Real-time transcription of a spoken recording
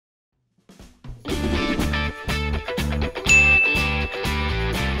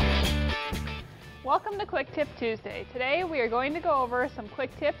Welcome to Quick Tip Tuesday. Today we are going to go over some quick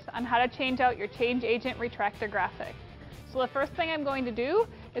tips on how to change out your change agent retractor graphic. So the first thing I'm going to do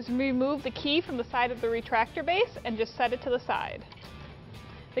is remove the key from the side of the retractor base and just set it to the side.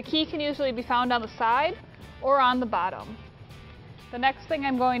 The key can usually be found on the side or on the bottom. The next thing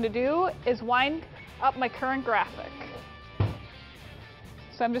I'm going to do is wind up my current graphic.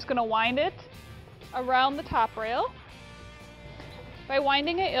 So I'm just going to wind it around the top rail. By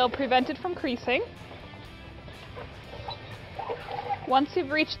winding it, it'll prevent it from creasing. Once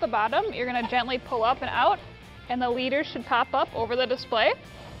you've reached the bottom, you're going to gently pull up and out, and the leader should pop up over the display.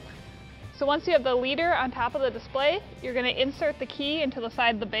 So once you have the leader on top of the display, you're going to insert the key into the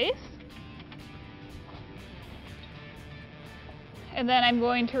side of the base. And then I'm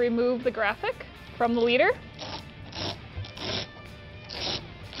going to remove the graphic from the leader.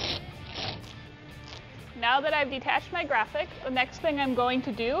 Now that I've detached my graphic, the next thing I'm going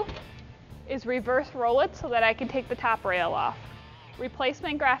to do is reverse roll it so that I can take the top rail off.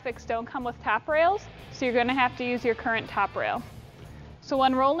 Replacement graphics don't come with top rails, so you're going to have to use your current top rail. So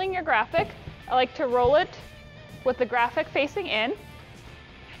when rolling your graphic, I like to roll it with the graphic facing in,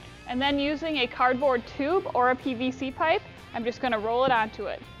 and then using a cardboard tube or a PVC pipe, I'm just going to roll it onto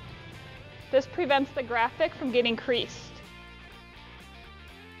it. This prevents the graphic from getting creased.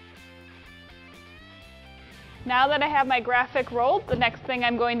 Now that I have my graphic rolled, the next thing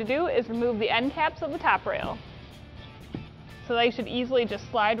I'm going to do is remove the end caps of the top rail. So they should easily just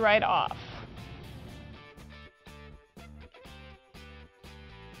slide right off.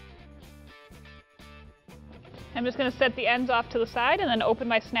 I'm just going to set the ends off to the side and then open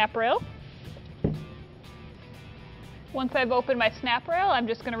my snap rail. Once I've opened my snap rail, I'm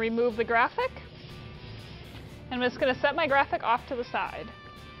just going to remove the graphic. And I'm just going to set my graphic off to the side.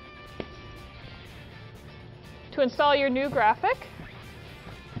 To install your new graphic,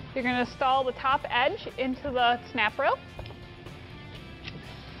 you're going to install the top edge into the snap rail.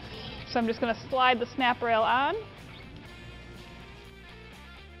 So I'm just going to slide the snap rail on.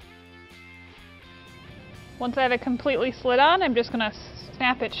 Once I have it completely slid on, I'm just going to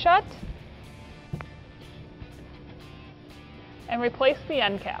snap it shut and replace the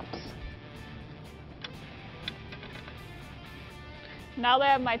end caps. Now that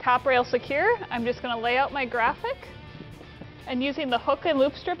I have my top rail secure, I'm just going to lay out my graphic, and using the hook and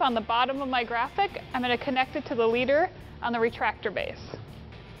loop strip on the bottom of my graphic, I'm going to connect it to the leader on the retractor base.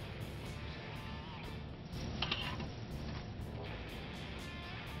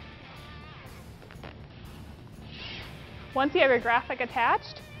 Once you have your graphic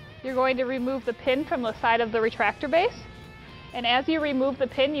attached, you're going to remove the pin from the side of the retractor base. And as you remove the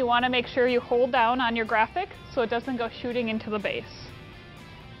pin, you want to make sure you hold down on your graphic so it doesn't go shooting into the base.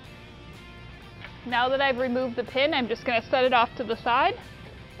 Now that I've removed the pin, I'm just going to set it off to the side,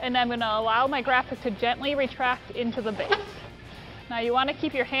 and I'm going to allow my graphic to gently retract into the base. Now you want to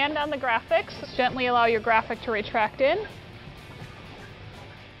keep your hand on the graphics, gently allow your graphic to retract in.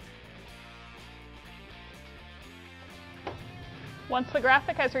 Once the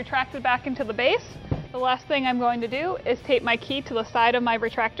graphic has retracted back into the base, the last thing I'm going to do is tape my key to the side of my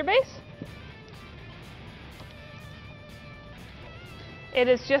retractor base. It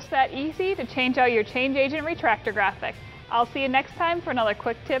is just that easy to change out your change agent retractor graphic. I'll see you next time for another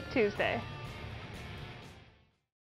Quick Tip Tuesday.